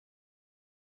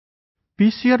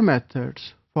PCR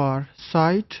methods for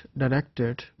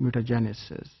site-directed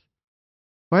mutagenesis.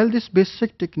 While this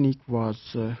basic technique was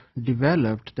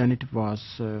developed, then it was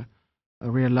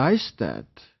realized that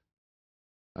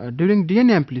during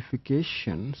DNA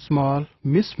amplification, small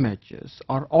mismatches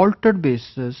or altered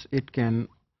bases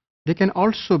they can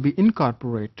also be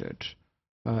incorporated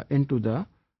into the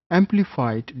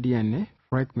amplified DNA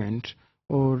fragment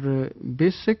और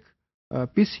basic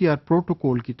PCR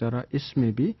protocol की तरह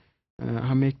इसमें भी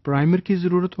हमें एक primer की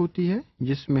ज़रूरत होती है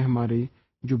जिसमें हमारी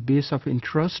जो बेस ऑफ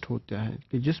इंटरेस्ट होता है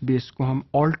कि जिस बेस को हम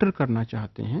ऑल्टर करना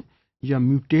चाहते हैं या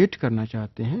म्यूटेट करना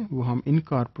चाहते हैं वो हम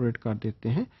इनकॉर्पोरेट कर देते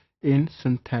हैं इन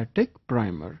सिंथेटिक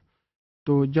प्राइमर।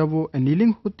 तो जब वो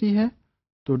एनीलिंग होती है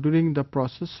तो during the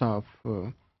process of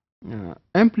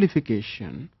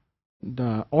amplification,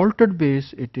 the altered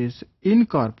base it is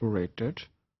incorporated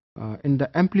in the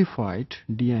amplified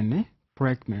DNA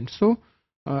fragment. So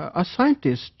a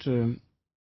scientist,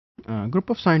 group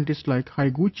of scientists like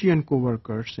Higuchi and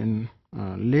co-workers in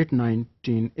late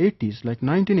 1980s, like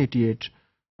 1988,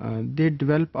 they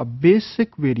developed a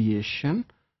basic variation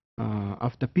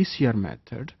of the PCR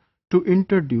method to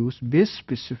introduce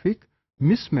base-specific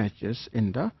mismatches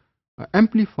in the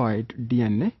amplified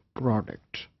DNA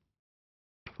product.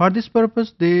 For this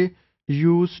purpose, they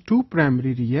use two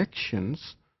primary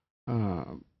reactions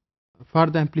for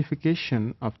the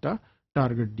amplification of the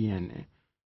target DNA,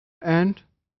 and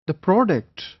the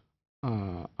product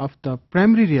of the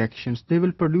primary reactions, they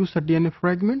will produce a DNA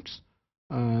fragments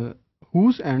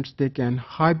whose ends they can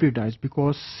hybridize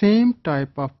because same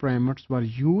type of primers were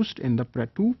used in the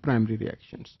two primary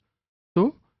reactions.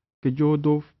 So कि जो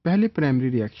दो पहले primary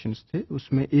reactions थे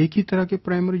उसमें एक ही तरह के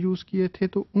primer use किए थे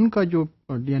तो उनका जो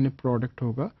डीएनए प्रोडक्ट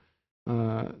होगा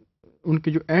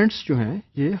उनके जो एंड्स जो हैं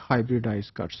ये हाइब्रिडाइज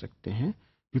कर सकते हैं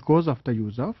because of the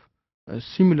use of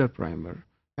similar primer.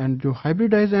 And जो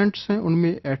हाइब्रिडाइज एंड्स हैं उनमें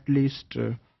एटलीस्ट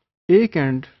एक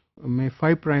एंड में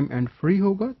 5 प्राइम एंड फ्री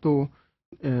होगा तो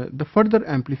the further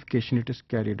amplification it is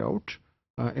carried out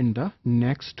in the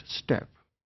next step.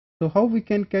 So how we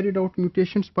can carry out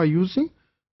mutations by using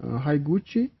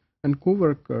Higuchi and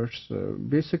co-workers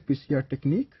basic PCR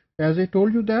technique. As I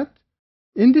told you that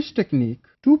in this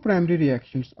technique two primary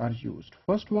reactions are used,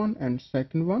 first one and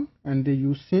second one, and they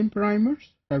use same primers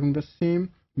having the same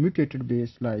mutated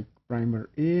base like primer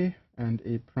A and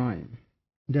A prime.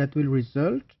 That will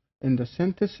result in the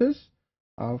synthesis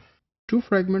of two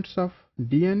fragments of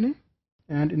DNA,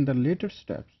 and in the later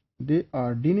steps they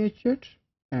are denatured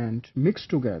and mixed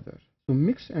together. So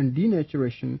mix and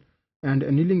denaturation and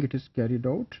annealing it is carried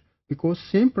out because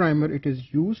same primer it is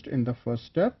used in the first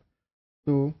step,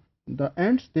 so the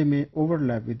ends they may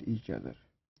overlap with each other,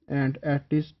 and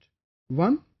at least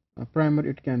one primer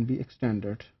it can be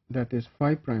extended, that is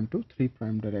 5 prime to 3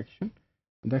 prime direction.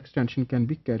 The extension can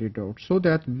be carried out so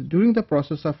that during the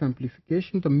process of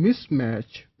amplification the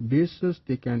mismatch bases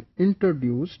they can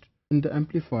introduced in the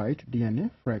amplified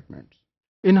DNA fragments.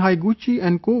 In Higuchi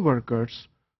and co-workers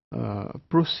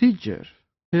procedure,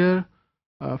 here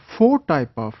 4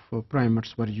 type of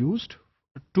primers were used,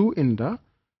 2 in the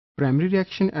primary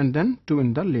reaction and then 2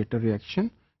 in the later reaction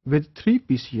with 3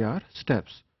 PCR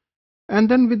steps. And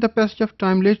then with the passage of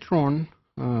time later on,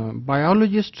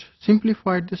 biologists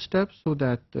simplified the steps so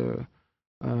that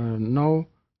now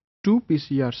 2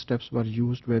 PCR steps were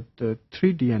used with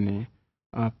 3 DNA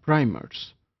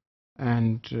primers.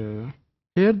 And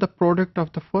here the product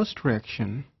of the first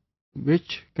reaction,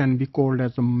 which can be called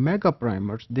as the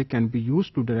megaprimers, they can be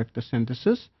used to direct the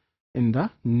synthesis in the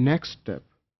next step.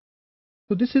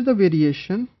 So this is the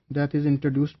variation that is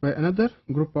introduced by another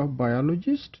group of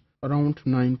biologists around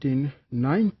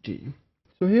 1990.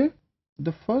 So here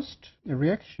the first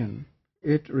reaction,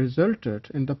 it resulted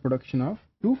in the production of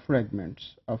 2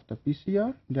 fragments of the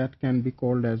PCR that can be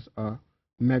called as a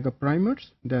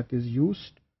megaprimers, that is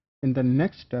used in the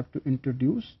next step to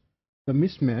introduce the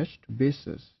mismatched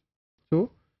bases. So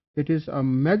it is a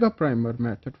megaprimer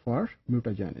method for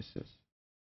mutagenesis.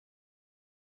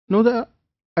 Now the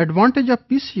advantage of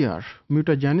PCR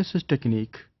mutagenesis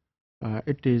technique,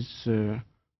 it is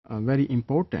very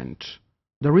important.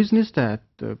 The reason is that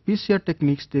PCR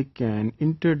techniques they can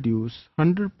introduce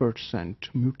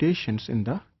 100% mutations in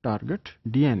the target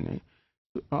DNA.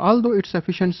 Although its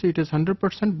efficiency it is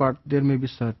 100%, but there may be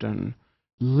certain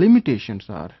limitations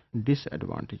or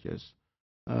disadvantages.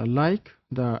 Like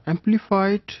the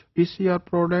amplified PCR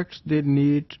products, they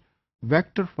need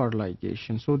vector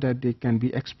fertilization so that they can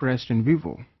be expressed in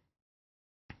vivo.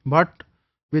 But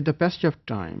with the passage of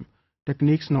time,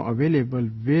 techniques now available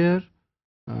where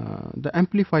the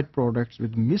amplified products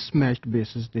with mismatched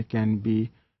bases they can be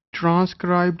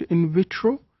transcribed in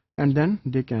vitro and then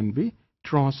they can be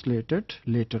translated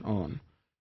later on.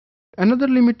 Another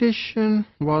limitation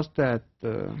was that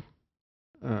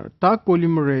Taq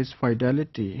polymerase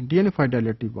fidelity, DNA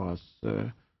fidelity was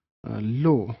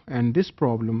low, and this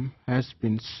problem has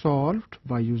been solved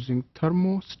by using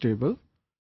thermostable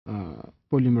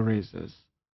polymerases.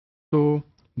 So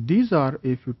these are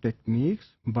a few techniques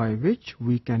by which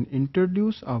we can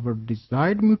introduce our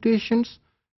desired mutations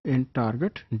in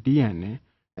target DNA,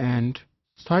 and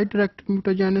site-directed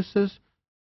mutagenesis,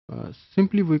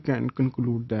 simply we can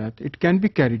conclude that it can be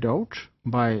carried out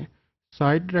by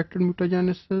site-directed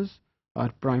mutagenesis, or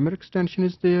primer extension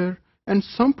is there, and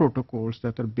some protocols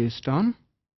that are based on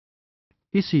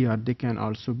PCR, they can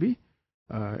also be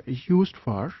used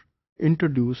for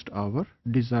introduced our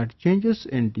desired changes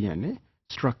in DNA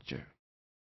structure.